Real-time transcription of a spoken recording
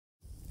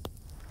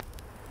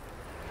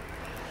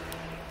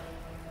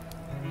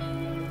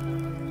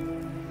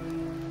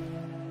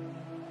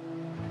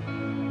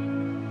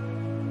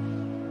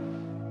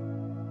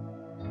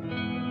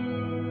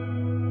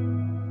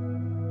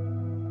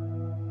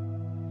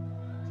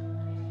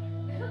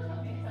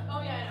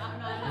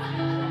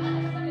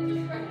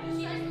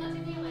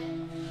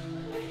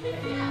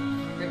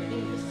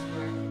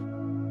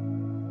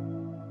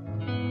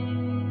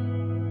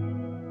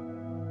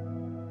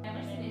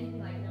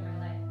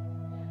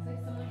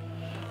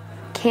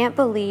Can't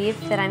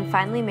believe that I'm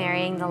finally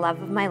marrying the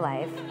love of my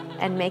life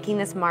and making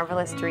this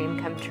marvelous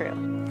dream come true.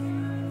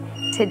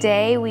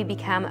 Today we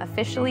become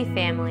officially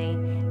family,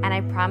 and I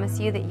promise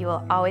you that you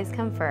will always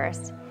come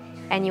first,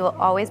 and you will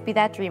always be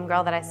that dream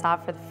girl that I saw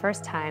for the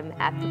first time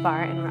at the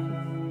bar in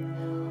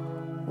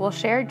Rome. We'll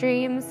share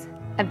dreams,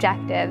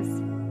 objectives,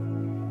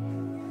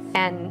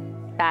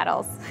 and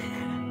battles.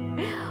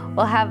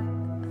 We'll have,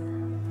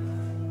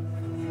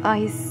 oh,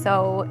 he's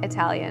so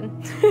Italian.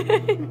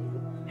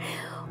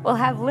 We'll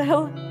have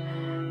little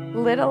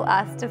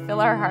us to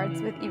fill our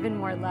hearts with even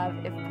more love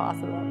if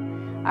possible.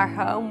 Our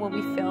home will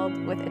be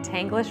filled with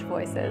Tanglish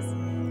voices,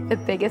 the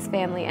biggest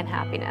family and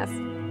happiness.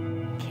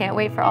 Can't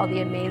wait for all the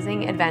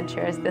amazing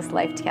adventures this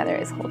life together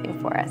is holding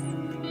for us.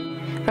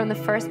 From the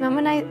first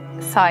moment I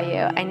saw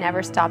you, I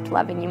never stopped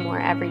loving you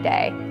more every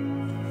day.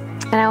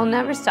 And I will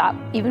never stop,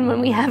 even when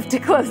we have to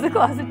close the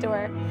closet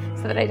door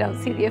so that I don't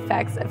see the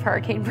effects of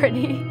Hurricane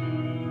Brittany.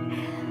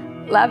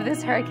 Love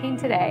this hurricane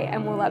today,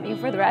 and will love you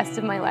for the rest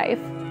of my life.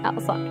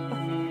 Alessandro.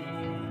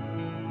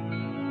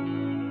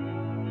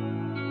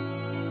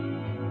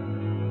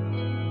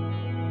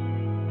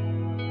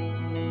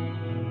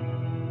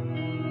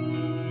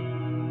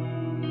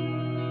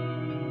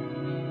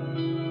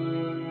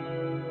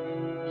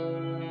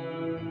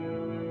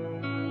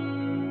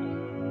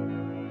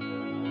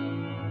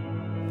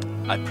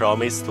 I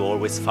promise to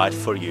always fight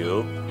for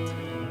you,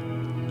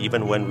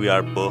 even when we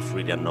are both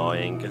really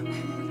annoying,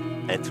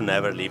 and to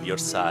never leave your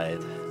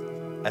side.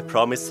 I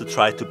promise to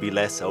try to be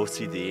less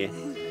OCD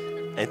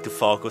and to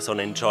focus on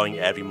enjoying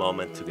every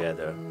moment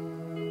together.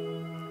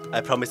 I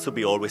promise to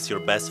be always your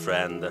best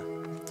friend,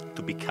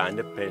 to be kind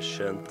and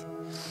patient,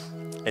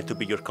 and to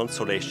be your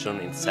consolation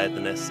in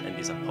sadness and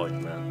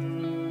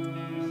disappointment.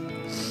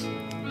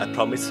 I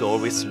promise to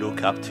always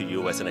look up to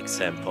you as an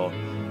example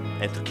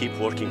and to keep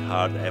working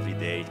hard every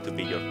day to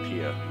be your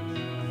peer.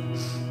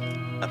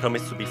 I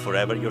promise to be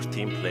forever your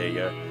team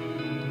player,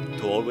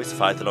 to always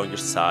fight along your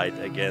side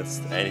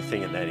against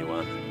anything and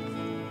anyone.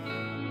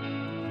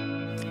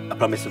 I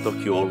promise to talk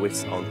you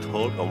always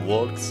on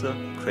walks,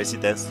 crazy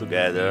dance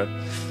together,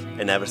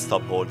 and never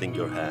stop holding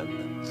your hand.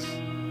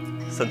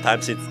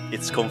 Sometimes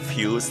it's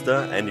confused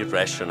and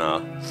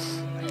irrational.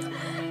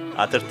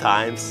 Other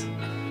times,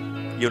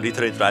 you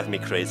literally drive me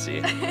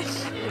crazy.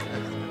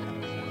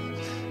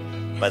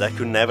 But I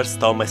could never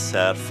stop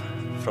myself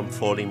from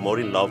falling more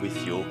in love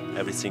with you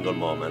every single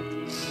moment.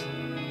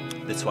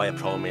 That's why I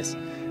promise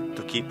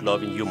to keep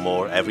loving you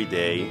more every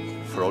day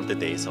for all the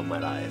days of my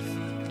life.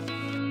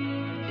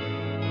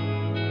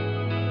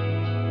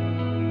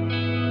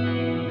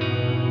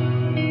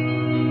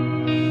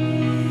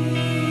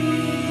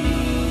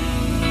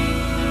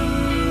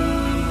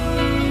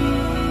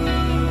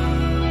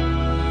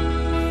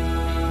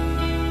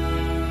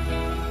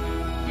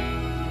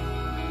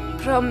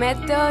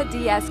 Prometto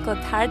di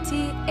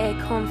ascoltarti e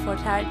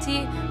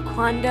confortarti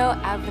quando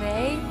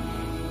avrai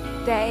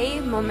dei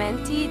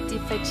momenti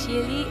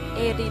difficili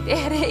e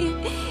ridere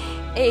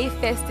e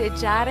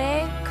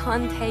festeggiare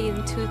con te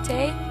in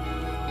tutte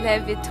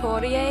le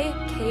vittorie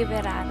che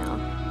verranno.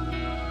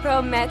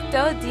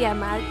 Prometto di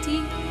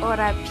amarti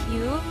ora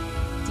più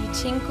di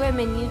 5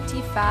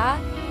 minuti fa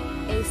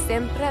e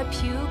sempre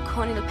più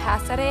con il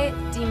passare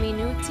di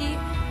minuti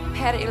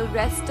per il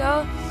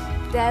resto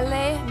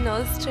delle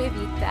nostre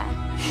vite.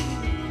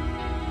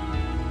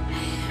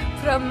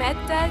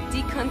 Prometto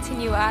di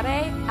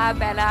continuare a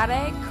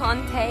ballare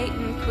con te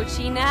in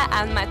cucina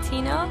al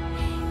mattino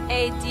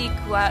e di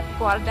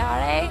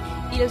guardare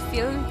il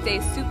film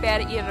dei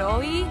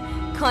supereroi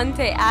con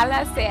te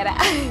alla sera.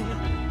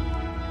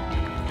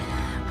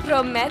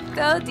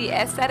 Prometto di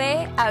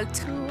essere al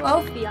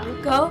tuo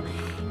fianco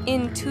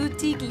in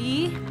tutti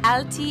gli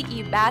alti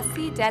e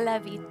bassi della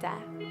vita.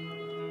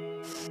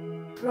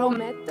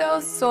 Prometto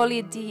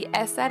solo di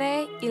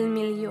essere il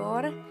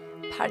miglior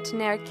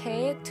partner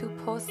che tu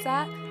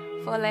possa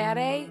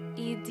volere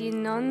e di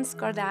non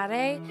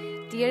scordare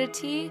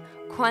dirti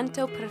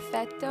quanto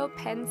perfetto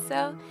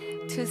penso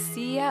tu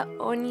sia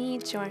ogni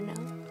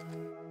giorno.